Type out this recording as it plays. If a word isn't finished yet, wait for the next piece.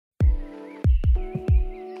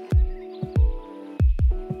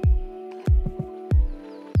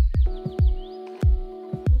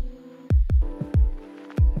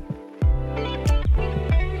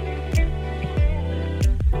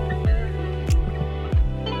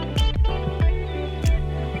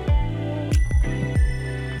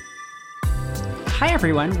Hi,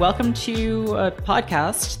 everyone. Welcome to a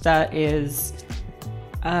podcast that is,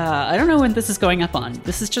 I don't know when this is going up on.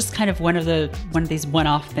 This is just kind of one of these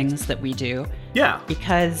one-off things that we do. Yeah.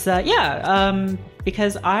 Because I'm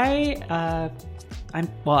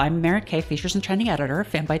Merritt K, Features and Trending Editor of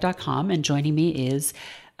Fanbyte.com, and joining me is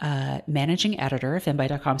Managing Editor of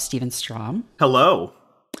Fanbyte.com, Steven Strom. Hello.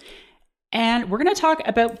 And we're going to talk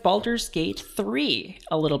about Baldur's Gate 3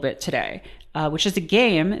 a little bit today, which is a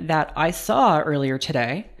game that I saw earlier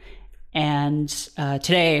today. And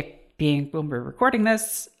today, being when we're recording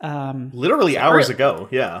this... literally hours ago,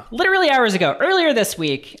 yeah. Literally hours ago. Earlier this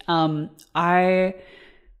week, I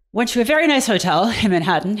went to a very nice hotel in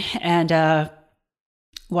Manhattan and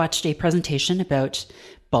watched a presentation about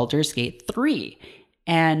Baldur's Gate 3.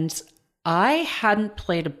 And I hadn't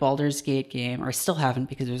played a Baldur's Gate game, or still haven't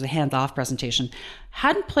because it was a hands-off presentation.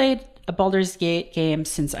 Hadn't played a Baldur's Gate game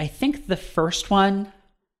since I think the first one,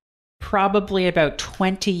 probably about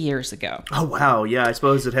 20 years ago. Oh, wow. Yeah, I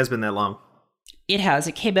suppose it has been that long. It has.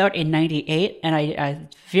 It came out in 98, and I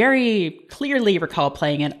very clearly recall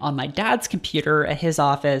playing it on my dad's computer at his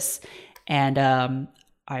office. And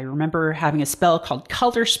I remember having a spell called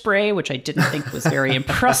Color Spray, which I didn't think was very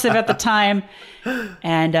impressive at the time.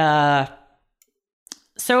 And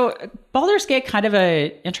so Baldur's Gate, kind of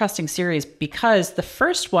a interesting series because the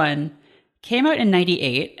first one came out in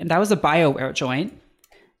 98, and that was a BioWare joint.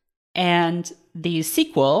 And the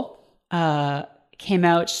sequel came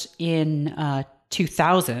out in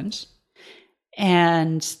 2000,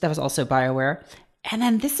 and that was also BioWare. And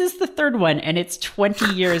then this is the third one, and it's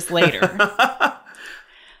 20 years later.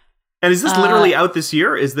 And is this literally out this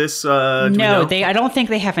year? Is this no? I don't think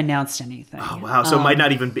they have announced anything. Oh wow! So it might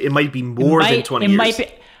not even. It might be more than 20 years. Might be,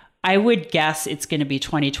 I would guess it's going to be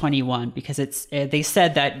 2021 because it's. They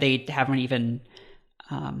said that they haven't even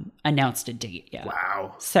announced a date yet.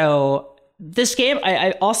 Wow! So this game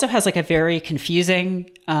I also has like a very confusing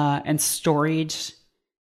and storied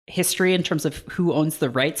history in terms of who owns the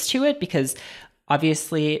rights to it, because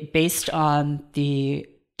obviously based on the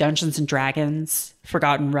Dungeons and Dragons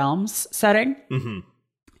Forgotten Realms setting. Mm-hmm.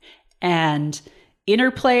 And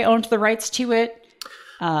Interplay owned the rights to it.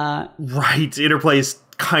 Right. Interplay's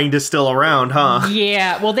kind of still around, huh?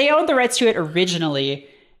 Yeah. Well, they owned the rights to it originally.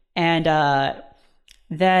 And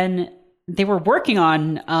then they were working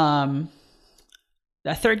on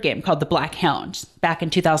a third game called The Black Hound back in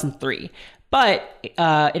 2003. But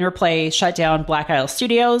Interplay shut down Black Isle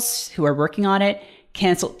Studios, who are working on it,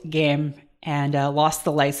 canceled the game, and lost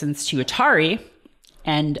the license to Atari.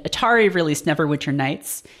 And Atari released Neverwinter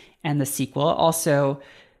Nights and the sequel, also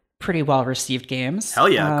pretty well-received games. Hell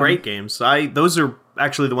yeah, great games. Those are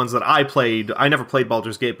actually the ones that I played. I never played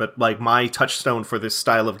Baldur's Gate, but like my touchstone for this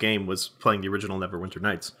style of game was playing the original Neverwinter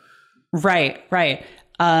Nights. Right.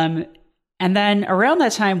 And then around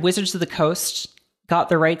that time, Wizards of the Coast got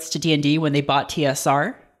the rights to D&D when they bought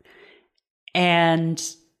TSR. And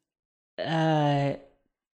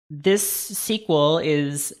this sequel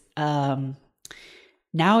is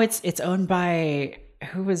now it's owned by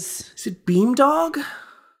Is it Beamdog?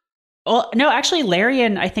 Well, no, actually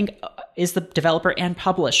Larian I think is the developer and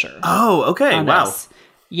publisher. Oh, okay. Wow. This.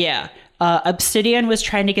 Yeah. Obsidian was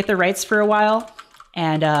trying to get the rights for a while,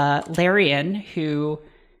 and Larian, who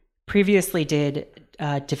previously did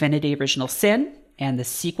Divinity Original Sin and the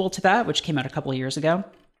sequel to that, which came out a couple of years ago.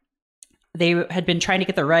 They had been trying to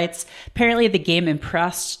get the rights. Apparently, the game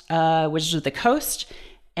impressed Wizards of the Coast,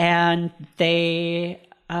 and they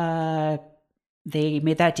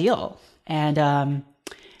made that deal. And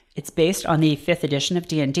it's based on the 5th edition of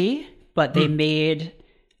D&D, but they made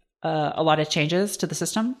a lot of changes to the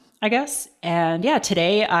system, I guess. And yeah,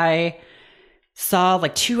 today I saw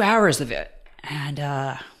like 2 hours of it, and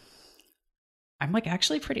I'm like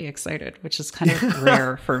actually pretty excited, which is kind of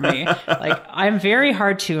rare for me. Like I'm very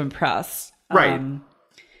hard to impress. Right.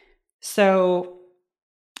 So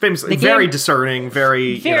famously very discerning,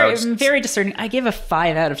 very discerning. I give a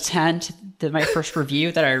 5 out of 10 to my first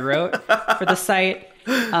review that I wrote for the site.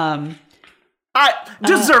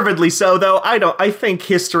 Deservedly so, though. I think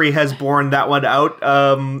history has borne that one out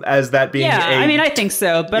as that being I think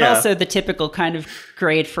so. But also the typical kind of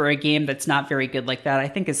grade for a game that's not very good like that, I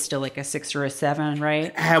think is still like a 6 or a 7,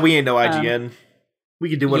 right? We ain't no IGN. We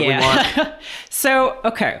can do what we want. So,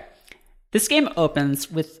 okay. This game opens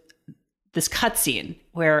with this cutscene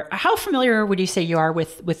where, how familiar would you say you are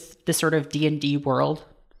with this sort of D&D world?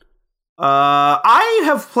 I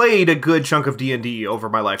have played a good chunk of D&D over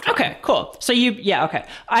my lifetime. Okay, cool. So okay.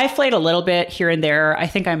 I've played a little bit here and there. I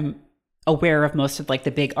think I'm aware of most of like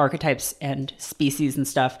the big archetypes and species and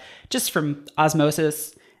stuff just from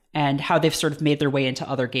osmosis and how they've sort of made their way into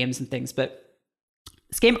other games and things. But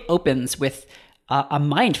this game opens with a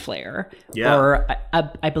mind flayer, Yeah. or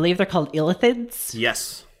I believe they're called illithids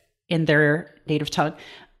Yes. in their native tongue.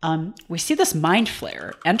 We see this mind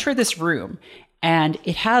flayer enter this room, and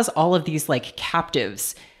it has all of these like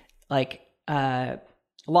captives, like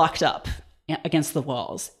locked up against the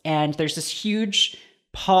walls. And there's this huge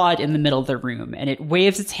pod in the middle of the room, and it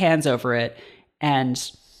waves its hands over it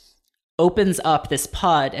and opens up this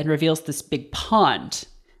pod and reveals this big pond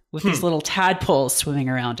with these little tadpoles swimming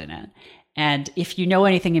around in it. And if you know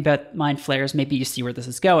anything about mind flayers, maybe you see where this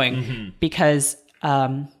is going, because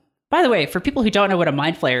by the way, for people who don't know what a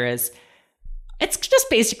mind flayer is, it's just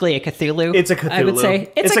basically a Cthulhu. It's a Cthulhu. I would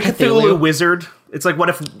say it's a Cthulhu wizard. It's like what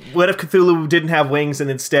if Cthulhu didn't have wings and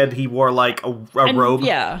instead he wore like a robe?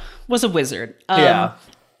 Yeah, was a wizard. Yeah.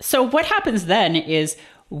 So what happens then is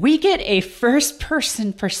we get a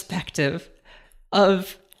first-person perspective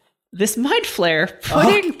of this mind flayer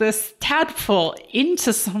putting this tadpole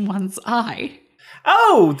into someone's eye.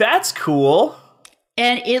 Oh, that's cool.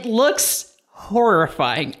 And it looks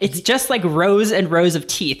horrifying. It's just like rows and rows of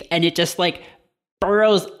teeth, and it just like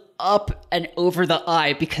burrows up and over the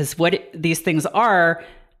eye, because these things are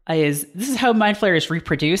is this is how mind flayers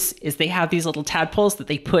reproduce, is they have these little tadpoles that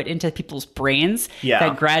they put into people's brains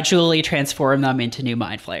that gradually transform them into new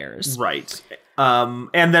mind flayers. Right. And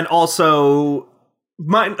then also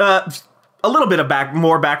a little bit of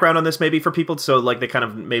more background on this maybe for people, so like they kind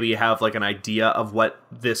of maybe have like an idea of what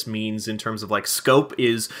this means in terms of like scope.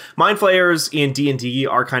 Is mind flayers in D&D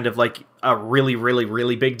are kind of like a really, really,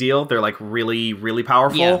 really big deal. They're like really, really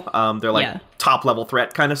powerful. Yeah. They're like top level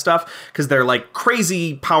threat kind of stuff, because they're like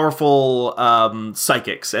crazy powerful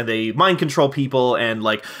psychics, and they mind control people, and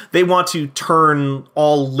like they want to turn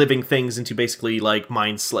all living things into basically like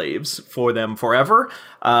mind slaves for them forever.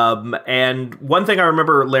 And one thing I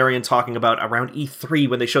remember Larian talking about around E3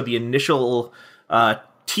 when they showed the initial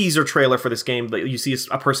teaser trailer for this game, that you see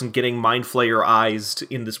a person getting mind flayer-ized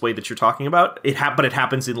in this way that you're talking about. But it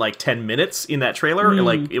happens in like 10 minutes in that trailer,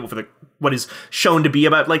 for what is shown to be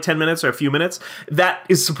about like 10 minutes or a few minutes. That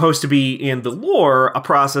is supposed to be in the lore a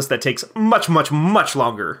process that takes much, much, much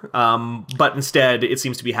longer. But instead, it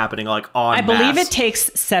seems to be happening like en masse. I believe it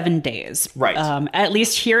takes 7 days. Right. At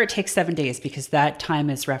least here it takes 7 days, because that time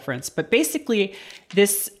is referenced. But basically,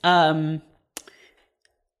 this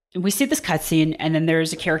we see this cutscene, and then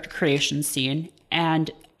there's a character creation scene.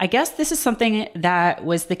 And I guess this is something that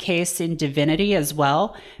was the case in Divinity as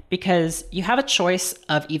well, because you have a choice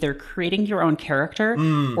of either creating your own character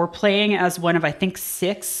or playing as one of, I think,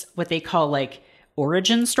 6, what they call like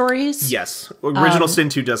origin stories. Yes. Original Sin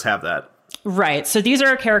 2 does have that. Right. So these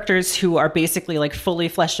are characters who are basically like fully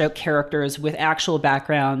fleshed out characters with actual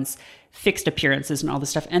backgrounds, fixed appearances, and all this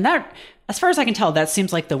stuff. And that, as far as I can tell, that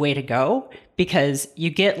seems like the way to go, because you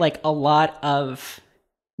get like a lot of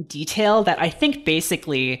detail that I think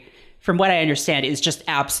basically, from what I understand, is just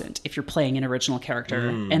absent if you're playing an original character.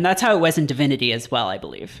 And that's how it was in Divinity as well, I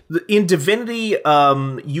believe. In Divinity,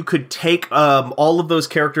 you could take all of those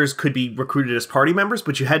characters could be recruited as party members,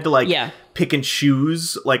 but you had to like pick and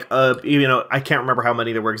choose. Like, I can't remember how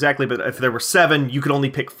many there were exactly, but if there were 7, you could only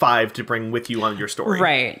pick 5 to bring with you on your story.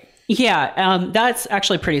 Right. Yeah. That's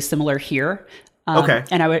actually pretty similar here. Okay.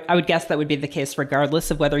 And I would guess that would be the case regardless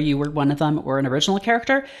of whether you were one of them or an original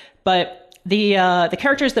character. But the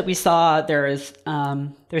characters that we saw, there's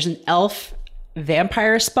an elf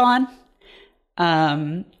vampire spawn,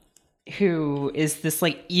 who is this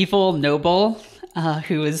like evil noble,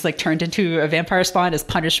 who is like turned into a vampire spawn as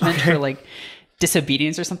punishment for like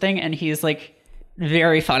disobedience or something. And he's like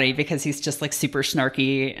very funny because he's just like super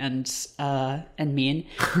snarky and mean.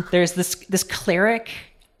 There's this cleric,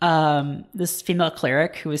 this female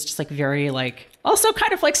cleric who is just like very like also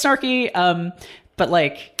kind of like snarky, but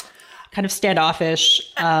like kind of standoffish.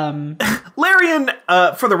 Larian,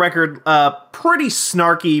 for the record, pretty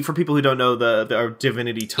snarky for people who don't know the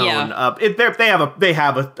Divinity tone. Yeah. They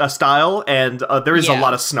have a style, and there is a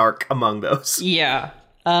lot of snark among those. Yeah.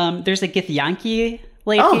 There's a Githyanki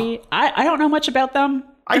lady. I don't know much about them.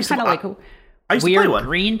 They're kind of like weird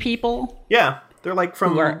green people. Yeah, they're like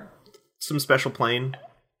from some special plane.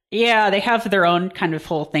 Yeah, they have their own kind of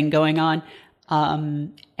whole thing going on.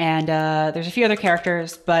 And there's a few other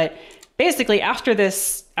characters, but basically after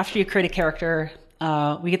you create a character,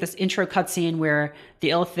 we get this intro cutscene where the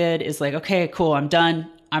Illithid is like, okay, cool, I'm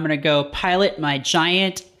done. I'm going to go pilot my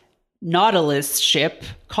giant Nautilus ship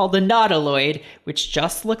called the Nautiloid, which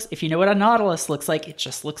just looks, if you know what a Nautilus looks like, it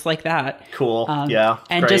just looks like that. Cool. Yeah.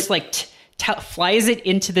 And great. just like flies it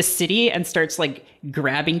into the city and starts like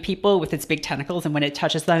grabbing people with its big tentacles. And when it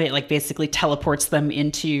touches them, it like basically teleports them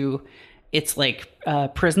into its like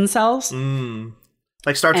prison cells.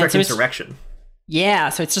 Like Star Trek so Insurrection. Yeah,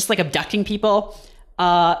 so it's just like abducting people.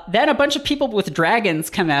 Then a bunch of people with dragons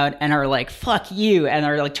come out and are like, fuck you, and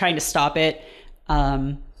are like trying to stop it.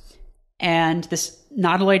 And this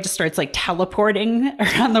Nautiloid just starts like teleporting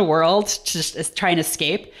around the world to just try and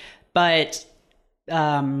escape. But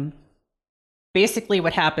basically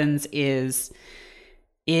what happens is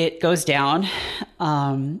it goes down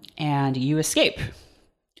and you escape.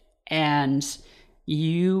 And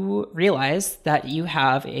you realize that you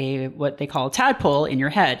have what they call a tadpole in your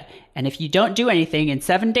head. And if you don't do anything in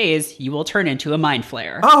 7 days, you will turn into a mind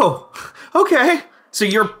flayer. Oh, okay. So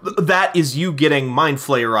that is you getting mind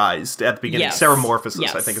flayerized at the beginning. Yes. Ceramorphosis,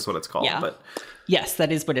 yes. I think is what it's called. Yeah. But yes,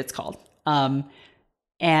 that is what it's called. And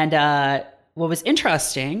what was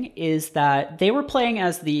interesting is that they were playing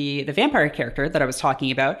as the vampire character that I was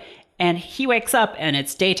talking about, and he wakes up and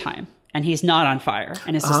it's daytime and he's not on fire.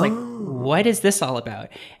 And it's just like, what is this all about?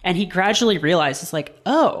 And he gradually realizes like,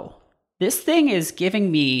 oh, this thing is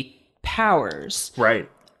giving me powers. Right.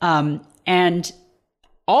 And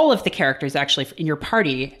all of the characters actually in your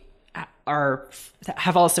party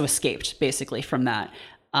have also escaped basically from that.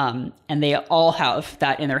 And they all have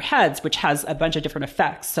that in their heads, which has a bunch of different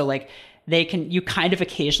effects. So like you kind of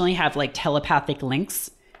occasionally have like telepathic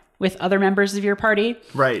links with other members of your party.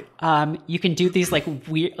 Right. You can do these like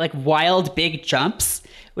weird, like wild big jumps,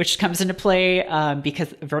 which comes into play because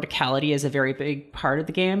verticality is a very big part of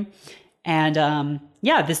the game. And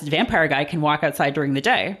this vampire guy can walk outside during the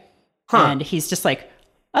day. And he's just like,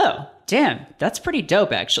 oh, damn, that's pretty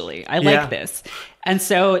dope, actually. I like this. And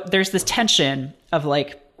so there's this tension of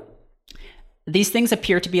like, these things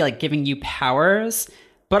appear to be like giving you powers,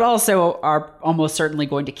 but also are almost certainly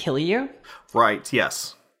going to kill you. Right,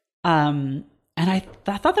 yes. And I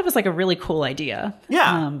thought that was like a really cool idea.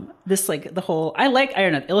 Yeah. This like the whole, I don't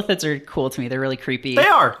know, illithids are cool to me. They're really creepy. They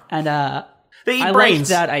are. And they eat I brains. liked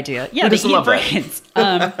that idea. Yeah, they eat brains.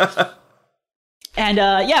 And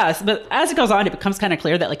but as it goes on, it becomes kind of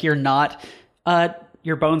clear that like you're not,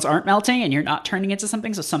 your bones aren't melting and you're not turning into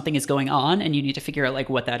something. So something is going on and you need to figure out like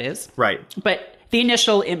what that is. Right. But the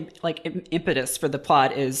initial impetus for the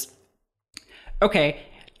plot is, okay,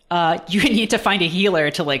 you need to find a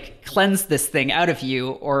healer to like cleanse this thing out of you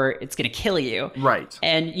or it's going to kill you. Right.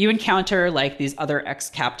 And you encounter like these other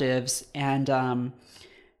ex-captives and,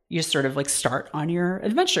 you sort of like start on your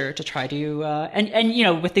adventure to try to, and you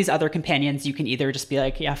know, with these other companions, you can either just be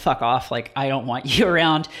like, yeah, fuck off. Like, I don't want you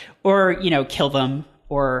around, or, you know, kill them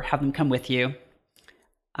or have them come with you.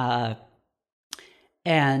 And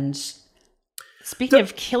speaking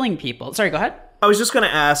of killing people, sorry, go ahead. I was just going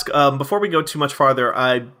to ask, before we go too much farther,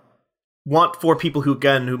 I want for people who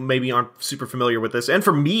maybe aren't super familiar with this, and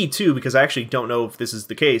for me too, because I actually don't know if this is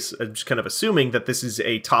the case. I'm just kind of assuming that this is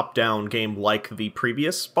a top-down game like the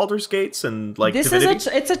previous Baldur's Gates and like Divinity.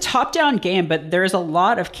 It's a top-down game, but there's a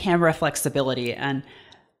lot of camera flexibility, and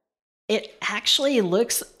it actually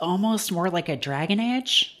looks almost more like a Dragon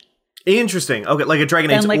Age. Interesting. Okay, like a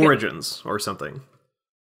Dragon Age Origins or something.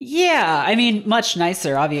 Yeah, I mean, much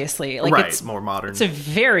nicer, obviously. Like right, it's more modern. It's a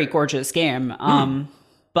very gorgeous game,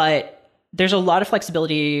 but there's a lot of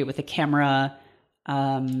flexibility with the camera.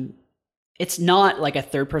 It's not like a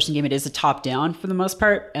third-person game. It is a top-down for the most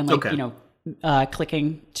part, and like, you know,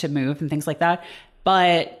 clicking to move and things like that.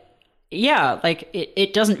 But yeah, like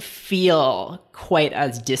it doesn't feel quite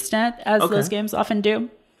as distant as those games often do.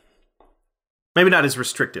 Maybe not as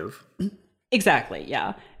restrictive. Exactly,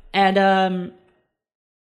 yeah. And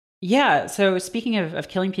yeah, so speaking of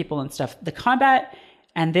killing people and stuff, the combat,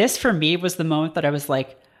 and this for me was the moment that I was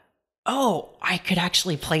like, oh, I could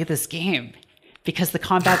actually play this game because the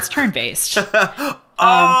combat's turn-based.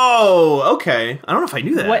 Oh, okay. I don't know if I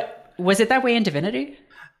knew that. What was it that way in Divinity?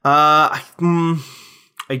 I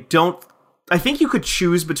don't. I think you could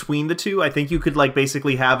choose between the two. I think you could like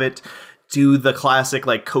basically have it do the classic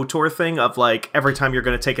like KOTOR thing of like every time you're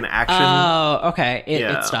going to take an action. Oh, okay.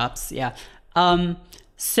 It stops. Yeah.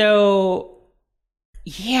 So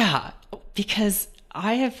yeah, because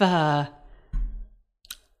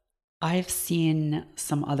I've seen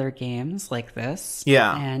some other games like this.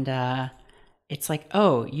 Yeah. And it's like,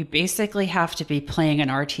 oh, you basically have to be playing an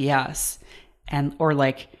RTS or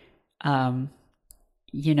like,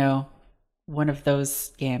 you know, one of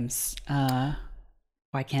those games.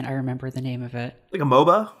 Why can't I remember the name of it? Like a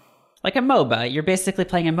MOBA? Like a MOBA. You're basically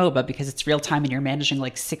playing a MOBA because it's real time and you're managing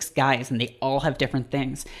like 6 guys and they all have different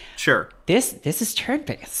things. Sure. This is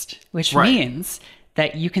turn-based, which means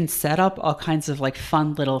that you can set up all kinds of like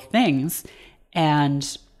fun little things.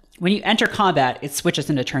 And when you enter combat, it switches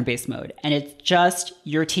into turn-based mode. And it's just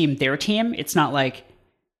your team, their team. It's not like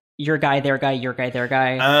your guy, their guy, your guy, their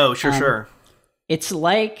guy. Oh, sure. it's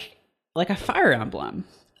like a Fire Emblem.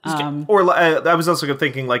 Or I was also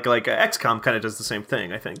thinking like XCOM kind of does the same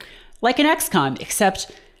thing, I think. Like an XCOM,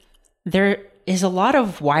 except there is a lot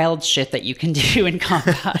of wild shit that you can do in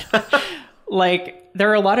combat. Like there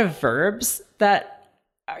are a lot of verbs that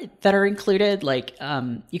are included. Like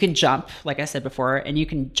you can jump, like I said before, and you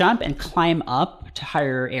can jump and climb up to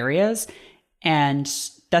higher areas. And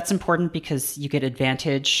that's important because you get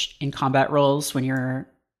advantage in combat rolls when you're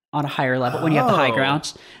on a higher level, when you have the high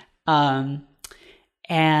ground.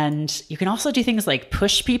 And you can also do things like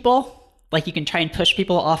push people. Like you can try and push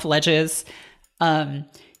people off ledges.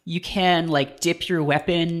 You can like dip your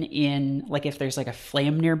weapon in, like if there's like a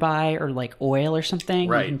flame nearby or like oil or something,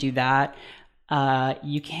 right. You can do that.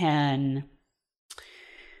 You can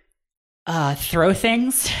throw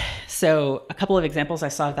things. So a couple of examples I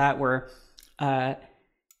saw of that were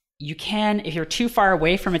you can, if you're too far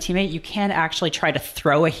away from a teammate, you can actually try to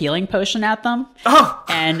throw a healing potion at them. Oh!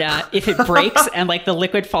 And if it breaks and like the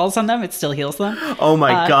liquid falls on them, it still heals them. Oh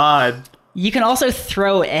my God. You can also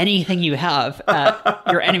throw anything you have at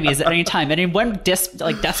your enemies at any time. And in one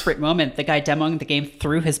desperate moment, the guy demoing the game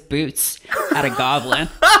threw his boots at a goblin.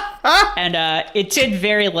 And it did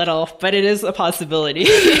very little, but it is a possibility.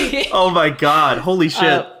 Oh my God. Holy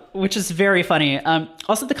shit. Which is very funny.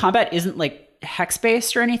 Also, the combat isn't like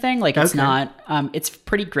hex-based or anything. Like it's not. It's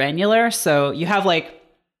pretty granular. So you have like,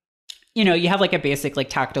 you have like a basic like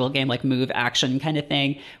tactical game, like move action kind of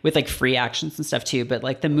thing with like free actions and stuff too. But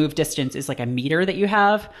like the move distance is like a meter that you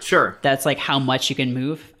have. Sure. That's like how much you can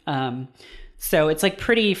move. So it's like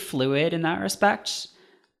pretty fluid in that respect.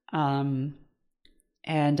 And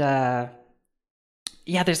yeah,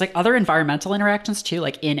 there's like other environmental interactions too,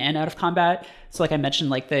 like in and out of combat. So like I mentioned,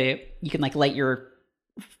 like you can like light your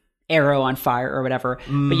arrow on fire or whatever,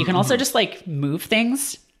 but you can also just like move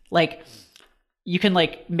things. Like you can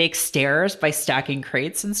like make stairs by stacking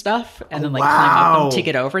crates and stuff and then like climb up them to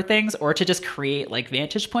get over things or to just create like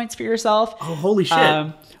vantage points for yourself. Oh, holy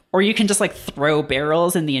shit. Or you can just like throw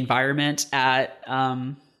barrels in the environment at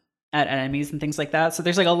enemies and things like that. So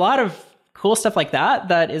there's like a lot of cool stuff like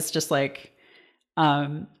that is just like,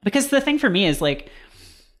 because the thing for me is like,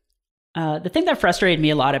 the thing that frustrated me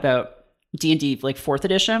a lot about D&D like 4th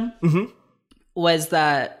edition was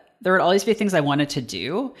that there would always be things I wanted to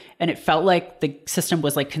do, and it felt like the system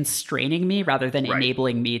was like constraining me rather than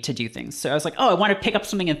enabling me to do things. So I was like, oh, I want to pick up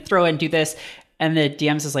something and throw it and do this. And the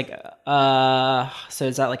DMs is like, so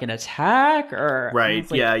is that like an attack or? Right.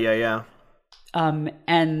 Like, yeah.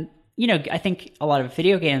 And I think a lot of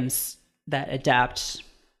video games that adapt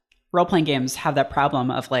role-playing games have that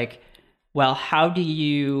problem of like, well, how do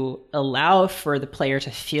you allow for the player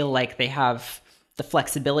to feel like they have the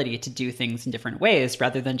flexibility to do things in different ways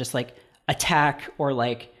rather than just like attack or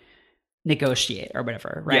like negotiate or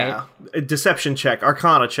whatever, right? Yeah, a deception check,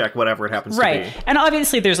 arcana check, whatever it happens to be. And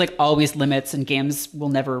obviously there's like always limits, and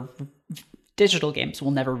digital games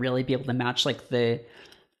will never really be able to match like the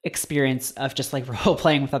experience of just like role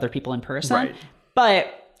playing with other people in person. Right. But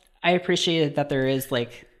I appreciated that there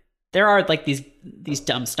are like these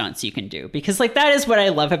dumb stunts you can do, because like that is what I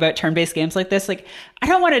love about turn-based games like this. Like I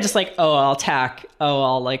don't want to just like, oh, I'll attack, oh,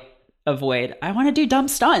 I'll like avoid. I want to do dumb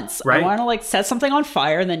stunts. Right. I want to like set something on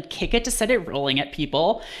fire and then kick it to set it rolling at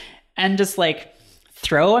people, and just like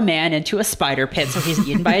throw a man into a spider pit so he's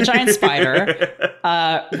eaten by a giant spider,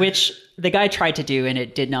 which the guy tried to do and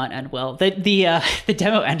it did not end well. The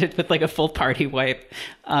demo ended with like a full party wipe.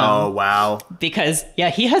 Oh, wow. Because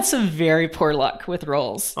he had some very poor luck with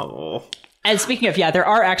rolls. Oh. And speaking of, there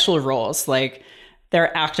are actual rolls. Like there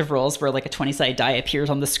are active rolls where like a 20-sided die appears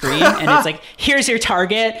on the screen and it's like, here's your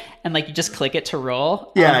target, and like you just click it to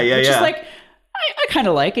roll. Which is like, I kind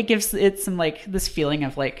of like. It gives it some like this feeling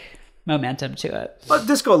of like momentum to it. But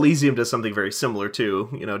Disco Elysium does something very similar too,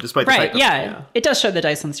 despite the fact that, it does show the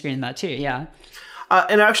dice on the screen in that too,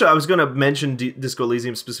 and actually, I was going to mention Disco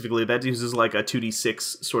Elysium specifically. That uses like a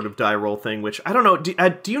 2d6 sort of die roll thing, which I don't know.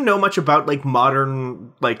 Do you know much about like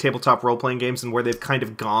modern like tabletop role playing games and where they've kind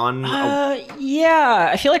of gone?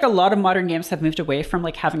 I feel like a lot of modern games have moved away from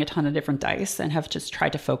like having a ton of different dice and have just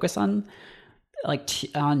tried to focus on like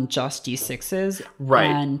on just d6s, right?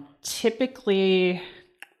 And typically,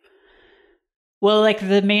 well, like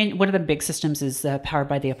one of the big systems is Powered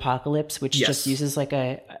by the Apocalypse, which just uses like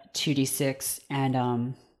a 2d6,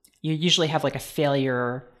 and you usually have like a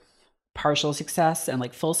failure, partial success, and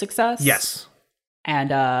like full success. Yes.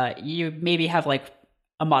 And you maybe have like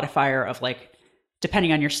a modifier of like,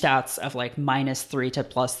 depending on your stats, of like -3 to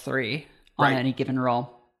 +3 on any given roll.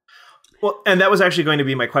 Well, and that was actually going to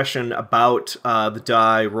be my question about the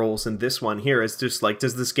die rolls in this one here. Is just like,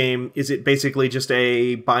 does this game, is it basically just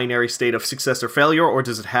a binary state of success or failure, or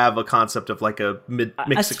does it have a concept of like a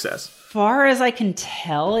mixed success? As far as I can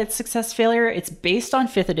tell, it's success failure. It's based on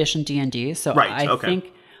 5th edition D&D, so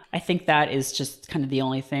I think that is just kind of the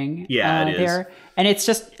only thing there. And it's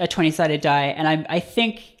just a 20-sided die, and I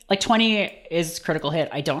think like 20 is critical hit.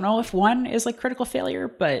 I don't know if 1 is like critical failure,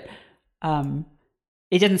 but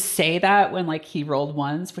it didn't say that when like he rolled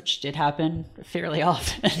 1s, which did happen fairly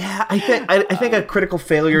often. Yeah, I think a critical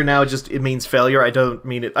failure now just it means failure. I don't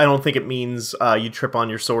think it means you trip on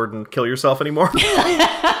your sword and kill yourself anymore.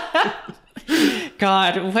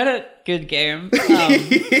 God, what a good game.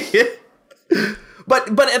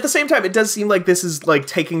 But at the same time, it does seem like this is like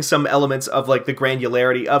taking some elements of like the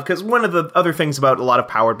granularity of, because one of the other things about a lot of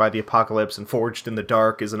Powered by the Apocalypse and Forged in the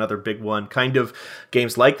Dark is another big one. Kind of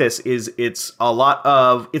games like this is it's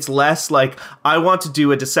less like I want to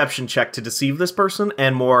do a deception check to deceive this person,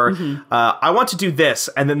 and more I want to do this,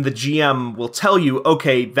 and then the GM will tell you,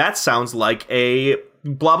 okay, that sounds like a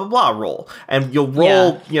blah blah blah roll, and you'll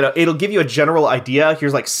roll, it'll give you a general idea.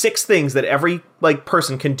 Here's like 6 things that every like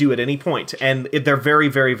person can do at any point, and they're very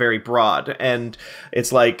very very broad, and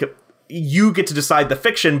it's like you get to decide the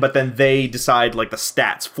fiction, but then they decide like the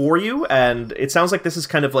stats for you. And it sounds like this is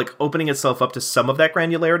kind of like opening itself up to some of that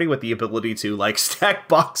granularity with the ability to like stack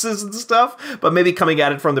boxes and stuff, but maybe coming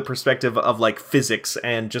at it from the perspective of like physics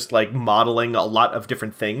and just like modeling a lot of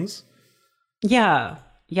different things. Yeah,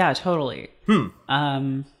 totally.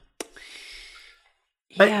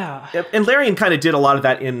 Yeah. And Larian kind of did a lot of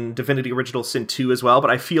that in Divinity Original Sin 2 as well,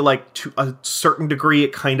 but I feel like to a certain degree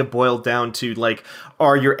it kind of boiled down to like,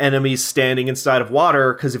 are your enemies standing inside of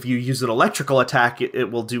water? Because if you use an electrical attack,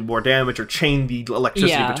 it will do more damage or chain the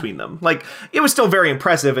electricity between them. Like, it was still very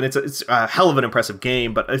impressive, and it's a hell of an impressive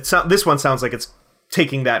game, but this one sounds like it's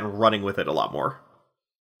taking that and running with it a lot more.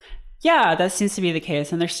 Yeah, that seems to be the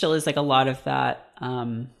case, and there still is like a lot of that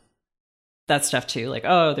that stuff too. Like,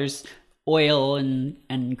 oh, there's oil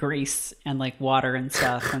and grease and like water and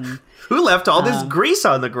stuff. And who left all this grease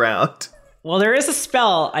on the ground? Well, there is a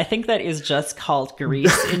spell, I think, that is just called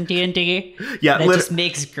grease in D&D. Yeah, that just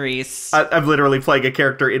makes grease. I'm literally playing a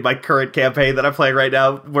character in my current campaign that I'm playing right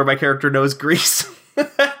now where my character knows grease.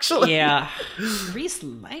 Actually, yeah, grease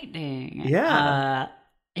lightning. Yeah.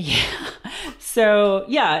 Yeah. So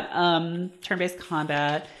yeah, turn-based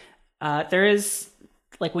combat. There is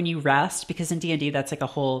like when you rest, because in D&D that's like the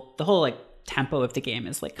whole like tempo of the game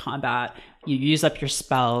is like combat. You use up your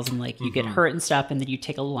spells and like you get hurt and stuff, and then you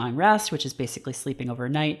take a long rest, which is basically sleeping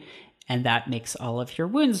overnight, and that makes all of your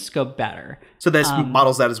wounds go better. So this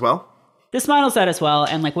models that as well? This models that as well.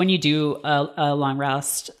 And like when you do a long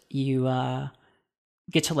rest, you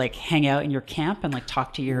get to like hang out in your camp and like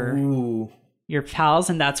talk to your pals,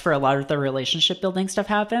 and that's where a lot of the relationship building stuff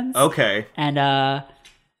happens. Okay. And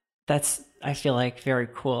that's, I feel like, very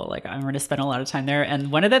cool. Like, I'm going to spend a lot of time there.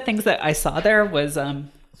 And one of the things that I saw there was the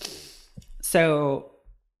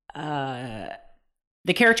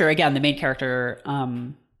character, again, the main character,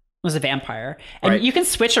 was a vampire. And you can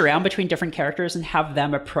switch around between different characters and have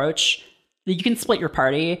them approach, you can split your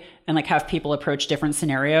party and like have people approach different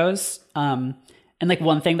scenarios. And like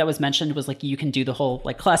one thing that was mentioned was like you can do the whole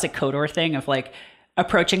like classic KOTOR thing of like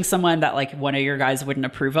approaching someone that like one of your guys wouldn't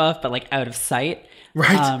approve of, but like out of sight.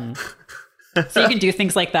 Right. So you can do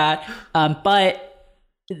things like that. But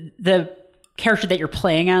the character that you're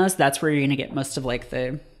playing as, that's where you're going to get most of like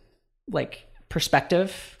the like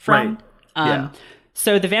perspective from. Right.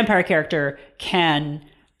 So the vampire character can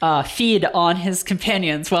feed on his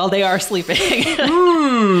companions while they are sleeping.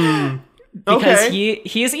 Because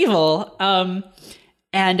he is evil.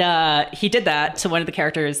 And he did that to one of the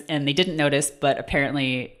characters, and they didn't notice, but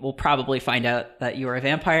apparently we'll probably find out that you are a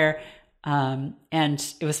vampire. And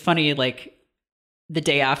it was funny, like the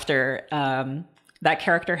day after, that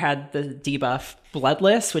character had the debuff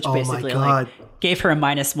Bloodless, which basically like gave her a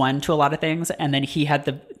 -1 to a lot of things, and then he had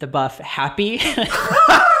the buff Happy,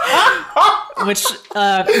 which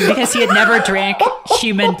because he had never drank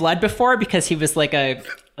human blood before, because he was like a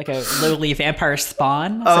lowly vampire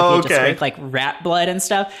spawn, so he just drank like rat blood and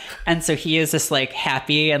stuff, and so he is just like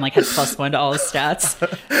happy and like has +1 to all his stats.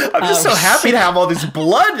 I'm just so happy to have all this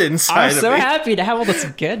blood inside of me. I'm so happy to have all this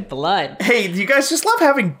good blood. Hey, do you guys just love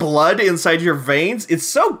having blood inside your veins? It's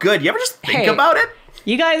so good. You ever just think about it?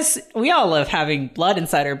 You guys, we all love having blood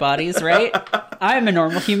inside our bodies, right? I'm a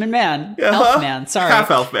normal human man. Elf man, sorry. Half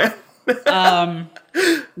elf man.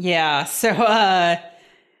 Yeah, so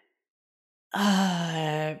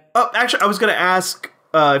actually, I was going to ask,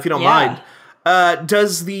 if you don't mind,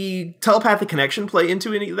 Does the telepathic connection play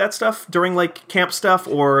into any of that stuff during like camp stuff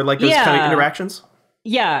or like those kind of interactions?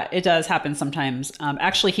 Yeah, it does happen sometimes.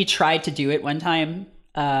 Actually, he tried to do it one time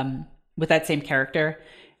with that same character,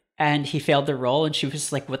 and he failed the role, and she was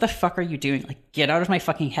just like, what the fuck are you doing? Like, get out of my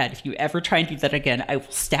fucking head. If you ever try and do that again, I will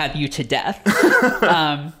stab you to death.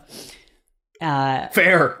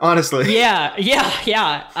 Fair, honestly.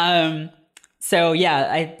 Yeah. So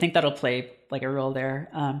yeah, I think that'll play like a role there.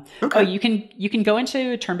 Okay. Oh, you can go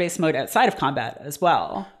into turn-based mode outside of combat as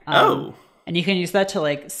well. And you can use that to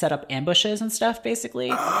like set up ambushes and stuff, basically.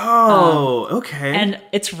 Oh, okay. And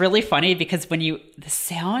it's really funny because when you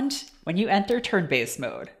enter turn-based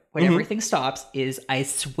mode, when everything stops, is, I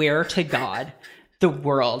swear to God, the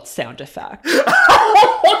world sound effect.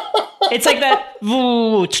 It's like that.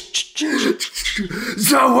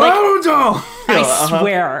 I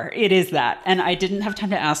swear it is that. And I didn't have time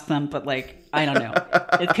to ask them, but like, I don't know.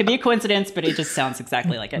 It could be a coincidence, but it just sounds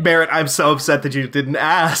exactly like it. Barrett, I'm so upset that you didn't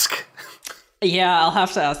ask. Yeah, I'll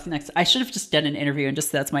have to ask next. I should have just done an interview and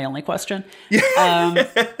just that's my only question. I'll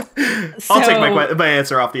take my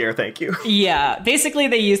answer off the air, thank you. Yeah, basically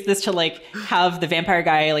they use this to like have the vampire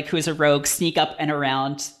guy, like who is a rogue, sneak up and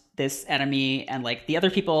around this enemy, and like the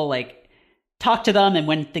other people like talk to them, and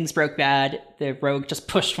when things broke bad, the rogue just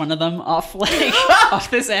pushed one of them off like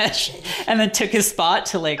off this edge and then took his spot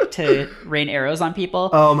to rain arrows on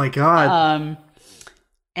people. Oh my God.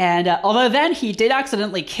 And although then he did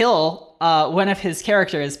accidentally kill one of his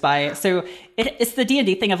characters it's the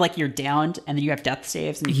D&D thing of like you're downed and then you have death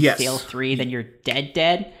saves, and if you fail 3, then you're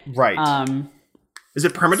dead. Right. Is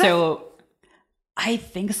it permanent? So I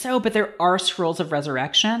think so, but there are scrolls of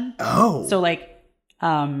resurrection. Oh. So like,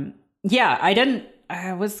 yeah,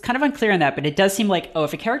 I was kind of unclear on that, but it does seem like,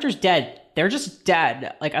 if a character's dead, they're just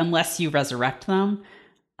dead, like unless you resurrect them.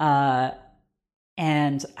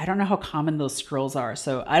 And I don't know how common those scrolls are.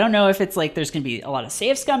 So I don't know if it's like there's going to be a lot of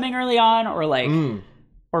save scumming early on, or like,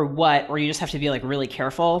 or what, or you just have to be like really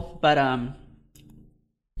careful. But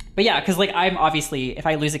yeah, because like I'm obviously, if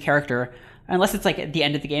I lose a character, unless it's like at the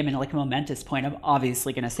end of the game and like a momentous point, I'm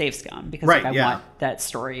obviously going to save scum because like, I want that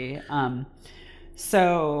story.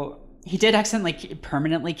 So he did accidentally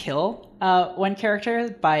permanently kill one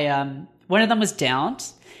character by one of them was downed,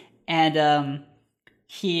 and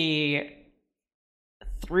he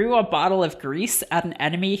threw a bottle of grease at an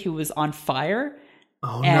enemy who was on fire.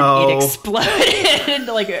 Oh, and no. It exploded and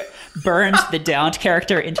like it burned the downed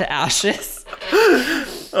character into ashes.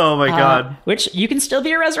 Oh my God. Which you can still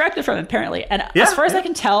be resurrected from, apparently. And as far as I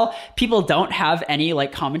can tell, people don't have any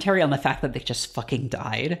like commentary on the fact that they just fucking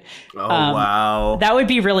died. Oh, wow. That would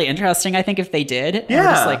be really interesting, I think, if they did. And yeah.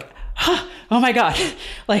 we're just like, oh my God.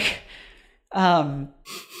 Like, I've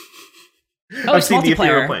seen the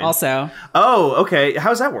multiplayer also. Oh, okay. How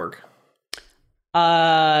does that work?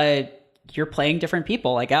 You're playing different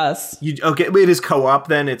people, I guess. It is co-op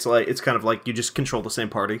then? It's kind of like you just control the same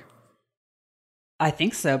party? I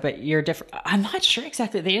think so, but you're different. I'm not sure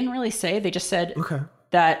exactly. They didn't really say. They just said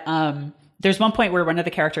that there's one point where one of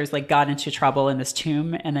the characters like got into trouble in this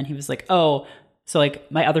tomb, and then he was like, oh, so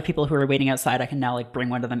like my other people who are waiting outside, I can now like bring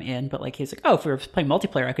one of them in. But like he's like, oh, if we were playing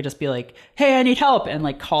multiplayer, I could just be like, hey, I need help, and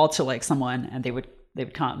like call to like someone, and they would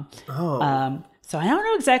come. Oh. So I don't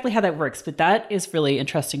know exactly how that works, but that is really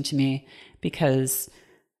interesting to me because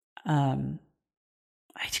I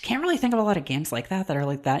can't really think of a lot of games like that are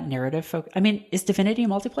like that narrative. I mean, is Divinity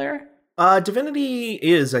multiplayer? Divinity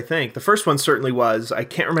is, I think. The first one certainly was. I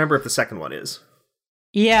can't remember if the second one is.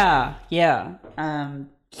 Yeah.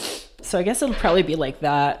 So I guess it'll probably be like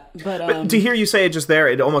that. But to hear you say it just there,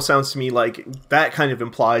 it almost sounds to me like that kind of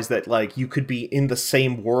implies that like you could be in the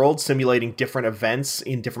same world simulating different events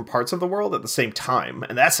in different parts of the world at the same time.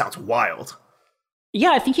 And that sounds wild.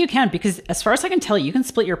 Yeah, I think you can, because as far as I can tell, you can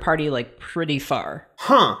split your party like pretty far.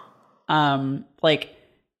 Huh. Like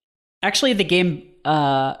actually the game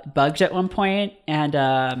bugged at one point,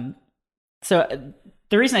 and so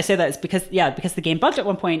the reason I say that is because the game bugged at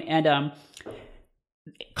one point, and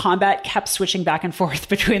combat kept switching back and forth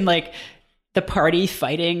between like the party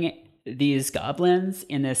fighting these goblins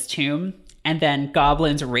in this tomb and then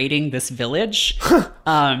goblins raiding this village.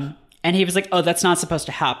 And he was like, oh, that's not supposed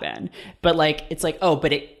to happen. But like, it's like, oh,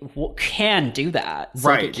 but it can do that. So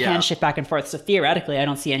right. Like, it can shift back and forth. So theoretically, I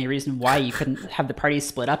don't see any reason why you couldn't have the parties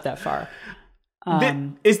split up that far.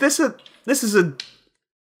 This is a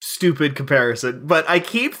stupid comparison, but I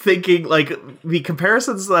keep thinking like the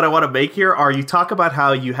comparisons that I want to make here are you talk about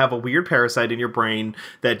how you have a weird parasite in your brain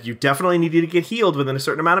that you definitely needed to get healed within a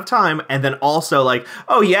certain amount of time, and then also like,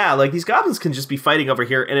 oh yeah, like these goblins can just be fighting over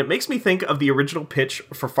here, and it makes me think of the original pitch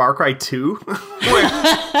for Far Cry 2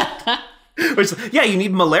 Which, yeah, you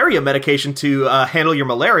need malaria medication to handle your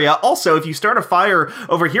malaria. Also, if you start a fire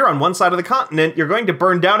over here on one side of the continent, you're going to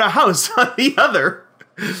burn down a house on the other.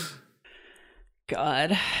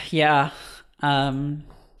 God, yeah.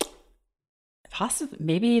 Possibly,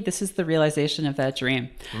 maybe this is the realization of that dream.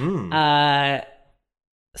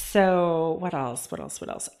 So what else?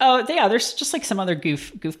 Oh, yeah, there's just like some other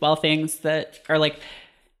goofball things that are like,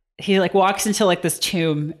 he like walks into like this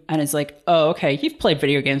tomb and is like, oh, okay, you've played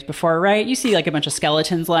video games before, right? You see like a bunch of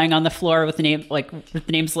skeletons lying on the floor with the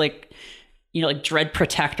names like, you know, like Dread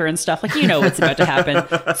Protector and stuff. Like, you know what's about to happen.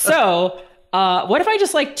 So what if I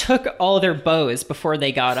just like took all their bows before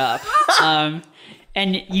they got up?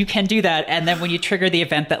 And you can do that. And then when you trigger the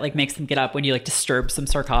event that like makes them get up, when you like disturb some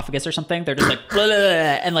sarcophagus or something, they're just like, blah, blah, blah,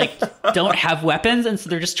 and like don't have weapons. And so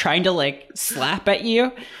they're just trying to like slap at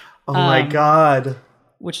you. Oh my God.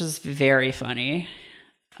 Which is very funny.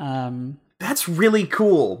 That's really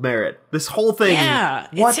cool, Merritt. This whole thing. Yeah,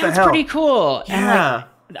 what it sounds the hell? pretty cool. Yeah.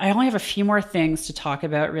 And like, I only have a few more things to talk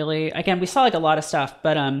about, really. Again, we saw like a lot of stuff,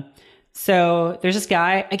 but so there's this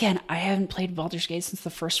guy. Again, I haven't played Baldur's Gate since the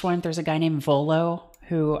first one. There's a guy named Volo,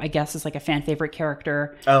 who I guess is like a fan favorite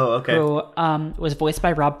character. Oh, okay. Who was voiced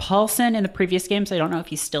by Rob Paulson in the previous games. I don't know if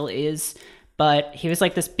he still is, but he was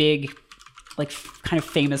like this big, like kind of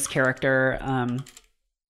famous character.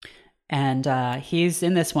 And he's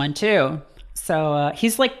in this one too. So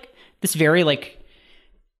he's like this very like,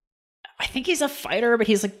 I think he's a fighter, but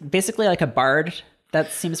he's like basically like a bard.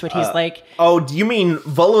 That seems what he's like. Oh, do you mean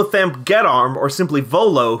Volothamp Getarm, or simply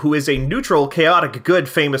Volo, who is a neutral, chaotic, good,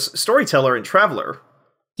 famous storyteller and traveler?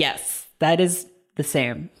 Yes, that is the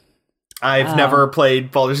same. I've never played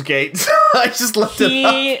Baldur's Gate, so I just looked it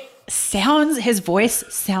up. His voice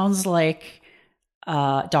sounds like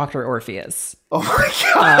Dr. Orpheus. Oh my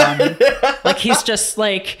God. Like he's just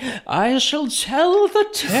like, I shall tell the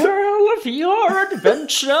tale of your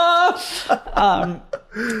adventure.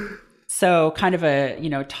 So kind of a, you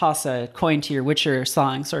know, toss a coin to your Witcher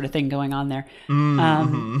song sort of thing going on there.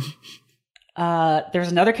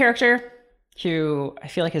 There's another character who I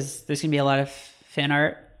feel like there's going to be a lot of fan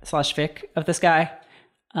art / fic of this guy.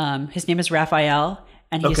 His name is Raphael,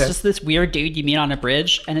 and he's just this weird dude you meet on a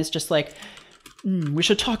bridge, and it's just like, we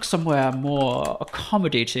should talk somewhere more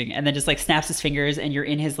accommodating, and then just like snaps his fingers, and you're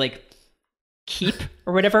in his like keep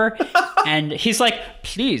or whatever, and he's like,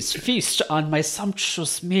 please feast on my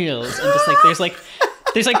sumptuous meals, and just like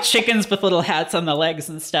there's like chickens with little hats on the legs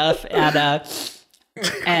and stuff, and Please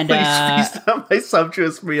feast on my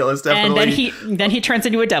sumptuous meal is definitely. And then he turns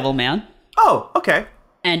into a devil man. Oh, okay.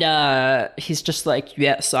 And he's just like,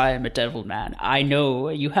 yes, I am a devil man. I know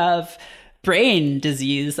you have brain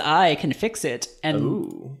disease. I can fix it.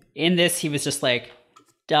 And in this, he was just like,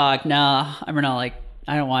 dog, nah, I'm gonna like,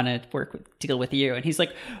 I don't want to deal with you. And he's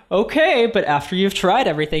like, okay, but after you've tried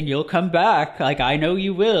everything, you'll come back. Like, I know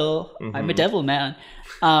you will. I'm a devil man.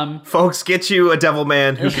 Folks, get you a devil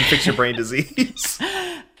man who can fix your brain disease.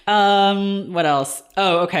 What else?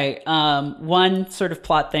 Oh, okay. One sort of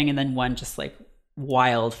plot thing, and then one just like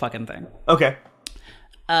wild fucking thing. Okay.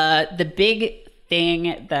 The big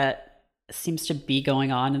thing that seems to be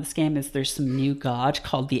going on in this game is there's some new god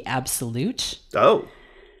called the Absolute. Oh.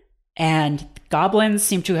 And goblins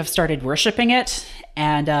seem to have started worshiping it,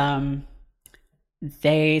 and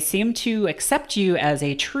they seem to accept you as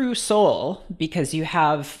a true soul because you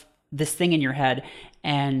have this thing in your head,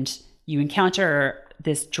 and you encounter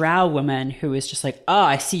this drow woman who is just like,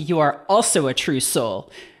 I see you are also a true soul.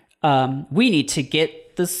 We need to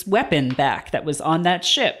get this weapon back that was on that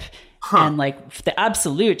ship. And like the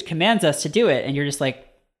Absolute commands us to do it. And you're just like,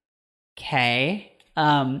 okay.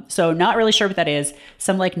 So not really sure what that is.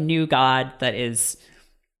 Some like new god that is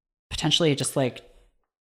potentially just like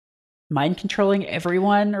mind controlling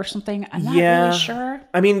everyone or something. I'm not really sure.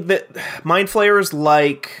 I mean, the mind flayers,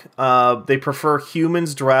 like they prefer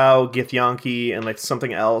humans, drow, Githyanki, and like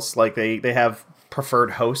something else. Like they have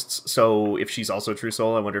preferred hosts. So if she's also true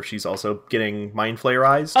soul, I wonder if she's also getting mind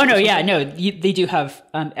flayerized. Oh no, yeah, no, they do have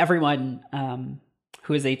everyone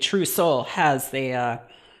who is a true soul has a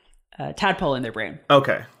tadpole in their brain.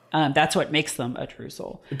 Okay. That's what makes them a true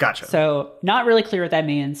soul. Gotcha. So not really clear what that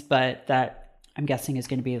means, but that I'm guessing is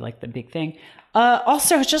going to be like the big thing.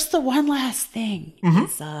 Also, just the one last thing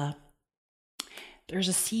is there's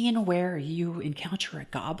a scene where you encounter a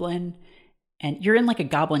goblin, and you're in like a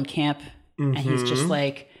goblin camp, and he's just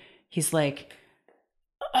like,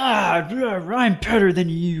 I'm better than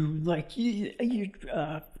you. Like you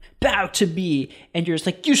bow to me, and you're just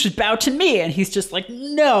like, you should bow to me, and he's just like,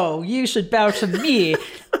 no, you should bow to me.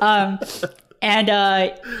 And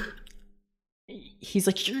he's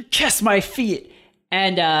like, you kiss my feet,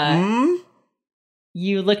 and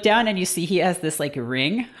you look down and you see he has this like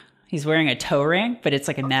ring. He's wearing a toe ring, but it's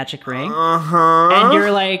like a magic ring. And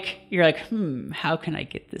you're like, how can I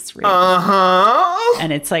get this ring?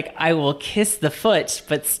 And it's like, I will kiss the foot,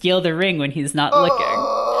 but steal the ring when he's not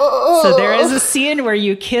looking. So there is a scene where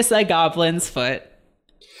you kiss a goblin's foot.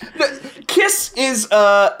 Kiss is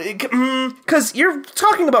because you're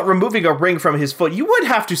talking about removing a ring from his foot. You would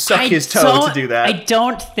have to suck his toe to do that. I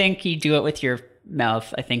don't think you do it with your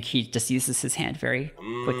mouth. I think he just uses his hand very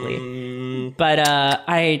quickly. But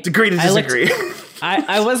I agree to disagree.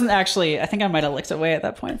 I wasn't actually. I think I might have licked away at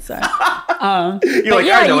that point. So you're like,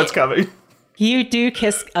 yeah, I know what's coming. You do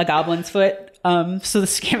kiss a goblin's foot. So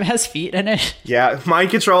this game has feet in it. Yeah, mind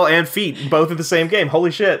control and feet, both in the same game. Holy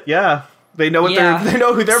shit! Yeah. They know what they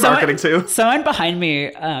know who they're marketing to. Someone behind me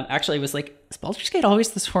actually was like, "Is Baldur's Gate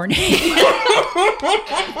always this horny?"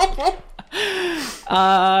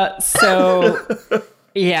 So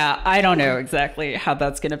yeah, I don't know exactly how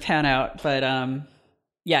that's gonna pan out, but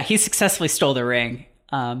yeah, he successfully stole the ring.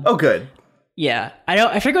 Oh, good. Yeah,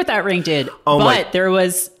 I forget what that ring did, but there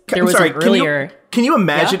was an earlier. Can you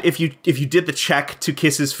imagine if you did the check to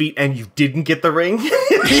kiss his feet and you didn't get the ring?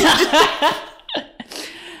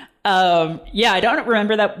 Yeah, I don't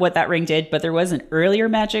remember what that ring did, but there was an earlier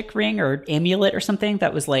magic ring or amulet or something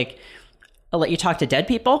that was like, I'll let you talk to dead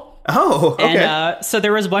people. Oh, okay. And so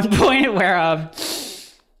there was one point where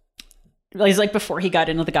he's like before he got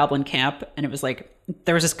into the goblin camp, and it was like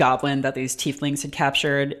there was this goblin that these tieflings had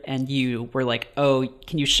captured, and you were like, oh,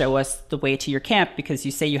 can you show us the way to your camp, because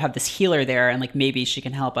you say you have this healer there and like maybe she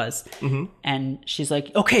can help us. And she's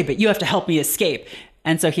like, okay, but you have to help me escape.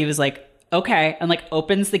 And so he was like, okay, and like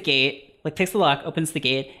opens the gate, like takes the lock, opens the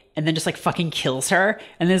gate, and then just like fucking kills her,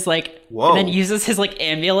 and is like, and then uses his like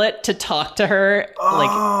amulet to talk to her,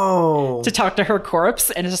 like to talk to her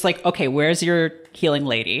corpse, and it's just like, okay, where's your healing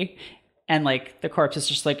lady? And like the corpse is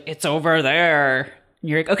just like, it's over there. And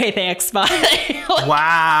you're like, okay, thanks, bye.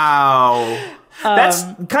 Wow. That's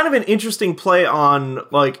kind of an interesting play on,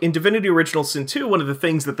 like, in Divinity Original Sin 2, one of the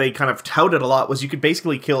things that they kind of touted a lot was you could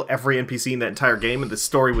basically kill every NPC in that entire game and the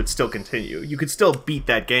story would still continue. You could still beat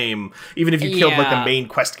that game, even if you killed, like, the main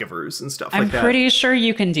quest givers and stuff like that. I'm pretty sure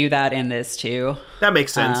you can do that in this, too. That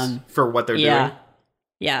makes sense for what they're doing.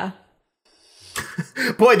 Yeah.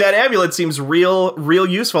 Boy, that amulet seems real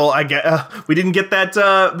useful. I get we didn't get that.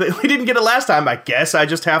 We didn't get it last time. I guess I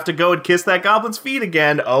just have to go and kiss that goblin's feet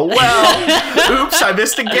again. Oh well. Oops, I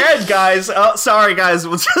missed again, guys. Oh, sorry, guys.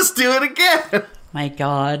 We'll just do it again.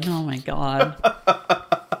 Oh my god.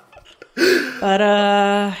 But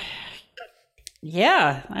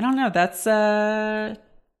yeah, I don't know.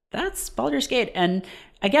 That's Baldur's Gate, and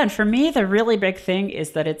again, for me, the really big thing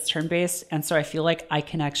is that it's turn-based, and so I feel like I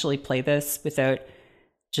can actually play this without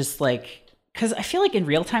just like, because I feel like in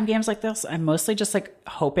real-time games like this, I'm mostly just like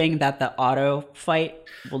hoping that the auto fight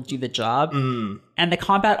will do the job, and the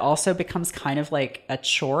combat also becomes kind of like a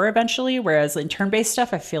chore eventually, whereas in turn-based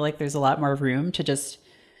stuff, I feel like there's a lot more room to just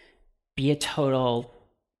be a total,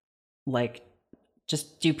 like,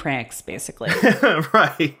 just do pranks, basically.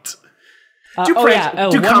 Right. Do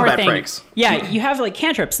combat pranks. Yeah, you have like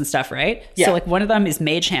cantrips and stuff, right? Yeah. So like one of them is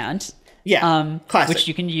Mage Hand. Yeah. Classic. Which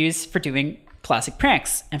you can use for doing classic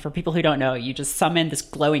pranks. And for people who don't know, you just summon this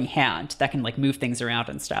glowing hand that can like move things around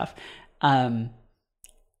and stuff. Yeah,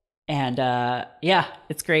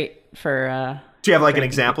 it's great for do you have like an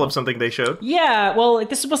example of something they showed? Yeah, well, like,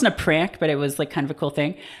 this wasn't a prank, but it was like kind of a cool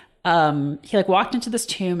thing. He like walked into this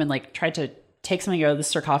tomb and like tried to take something out of the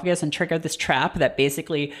sarcophagus and trigger this trap that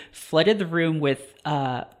basically flooded the room with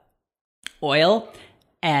oil,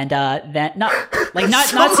 and then not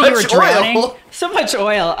so you were drowning. Oil. So much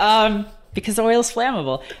oil, because oil's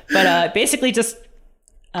flammable. But basically just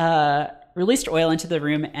released oil into the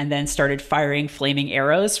room and then started firing flaming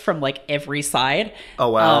arrows from like every side.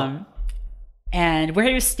 Oh wow. And where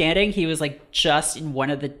he was standing, he was like just in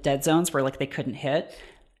one of the dead zones where like they couldn't hit.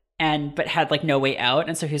 But had like no way out,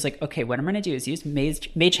 and so he was like, "Okay, what I'm going to do is use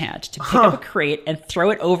Mage Hand to pick up a crate and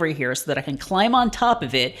throw it over here so that I can climb on top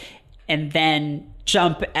of it, and then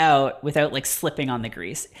jump out without like slipping on the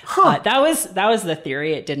grease." That was the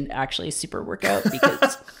theory. It didn't actually super work out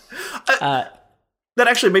because that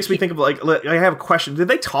actually makes me think of like I have a question. Did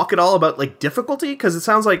they talk at all about like difficulty? Because it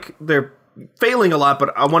sounds like they're failing a lot,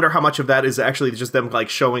 but I wonder how much of that is actually just them like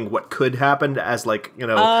showing what could happen as like, you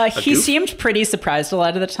know, he seemed pretty surprised a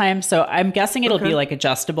lot of the time, so I'm guessing it'll be like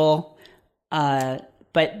adjustable.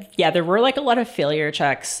 But yeah, there were like a lot of failure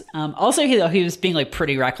checks. Also he was being like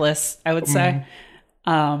pretty reckless, I would say.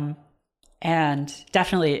 And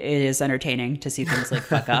definitely it is entertaining to see things like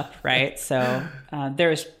fuck up, right? So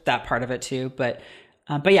there's that part of it too, but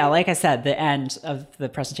But yeah, like I said, the end of the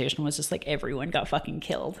presentation was just like everyone got fucking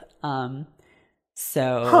killed.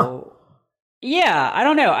 Yeah, I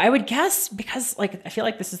don't know. I would guess because like I feel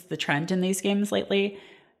like this is the trend in these games lately,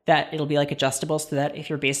 that it'll be like adjustable so that if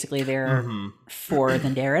you're basically there for the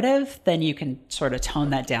narrative, then you can sort of tone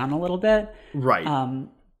that down a little bit. Right.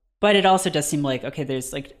 But it also does seem like, okay,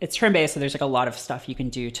 there's like, it's turn-based, so there's like a lot of stuff you can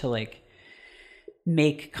do to like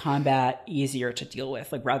make combat easier to deal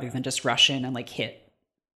with, like rather than just rush in and like hit.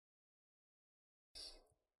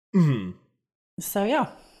 So yeah.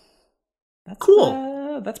 That's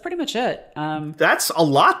cool. That's pretty much it. That's a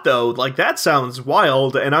lot though. Like that sounds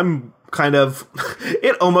wild, and I'm kind of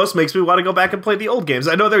it almost makes me want to go back and play the old games.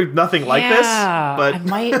 I know they're nothing like this, but I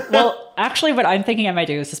might actually what I'm thinking I might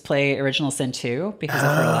do is just play Original Sin 2 because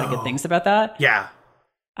I've heard a lot of good things about that. Yeah.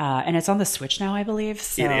 And it's on the Switch now, I believe.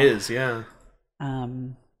 So, it is, yeah. Yeah.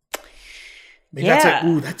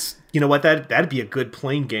 That's you know what, that'd be a good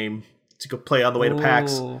plane game to go play on the way to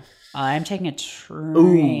PAX. I'm taking a train.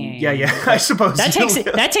 Ooh, yeah. I suppose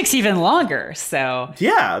that takes even longer. So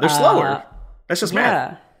yeah, they're slower. That's just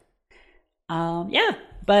math.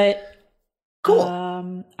 But cool.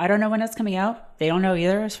 I don't know when it's coming out. They don't know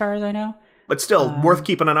either, as far as I know. But still, worth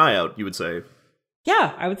keeping an eye out, you would say.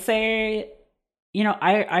 Yeah, I would say. You know,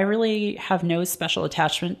 I really have no special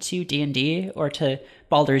attachment to D&D or to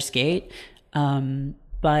Baldur's Gate,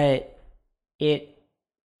 but it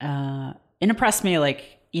impressed me,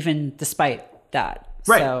 like, even despite that.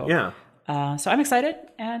 Right, so, yeah. So I'm excited,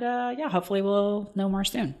 and hopefully we'll know more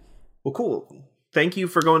soon. Well, cool. Thank you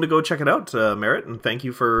for going to go check it out, Merritt, and thank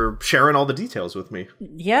you for sharing all the details with me.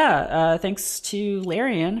 Yeah, thanks to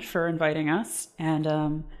Larian for inviting us,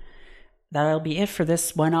 and that'll be it for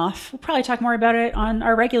this one-off. We'll probably talk more about it on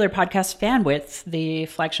our regular podcast, Fanwidth, the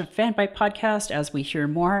flagship Fanbyte podcast, as we hear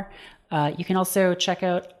more. You can also check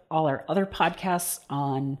out all our other podcasts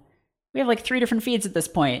on... We have like 3 different feeds at this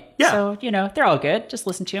point. Yeah. So, you know, they're all good. Just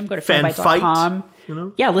listen to them. Go to fanbyte.com. You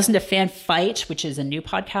know? Yeah, listen to Fan Fight, which is a new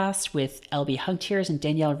podcast with LB Hunktears and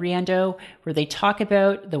Danielle Riando, where they talk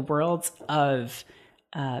about the worlds of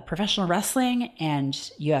professional wrestling and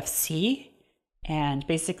UFC. And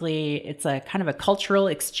basically, it's a kind of a cultural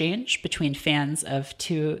exchange between fans of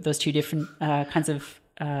those two different kinds of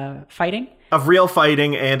fighting. Of real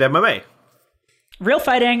fighting and MMA. Real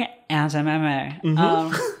fighting and MMA.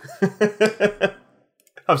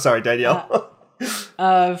 I'm sorry, Danielle.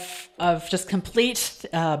 Of just complete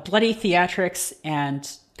bloody theatrics and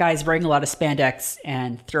guys wearing a lot of spandex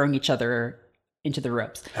and throwing each other into the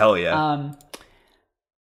ropes. Hell yeah.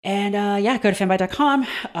 Go to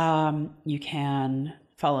fanbyte.com. You can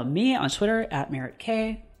follow me on Twitter at Merritt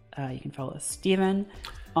K. You can follow Steven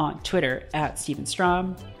on Twitter at Steven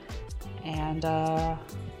Strom. And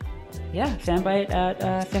Fanbyte at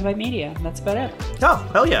Fanbyte Media. That's about it. Oh,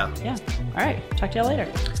 hell yeah. Yeah. All right. Talk to y'all later.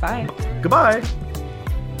 Bye. Goodbye.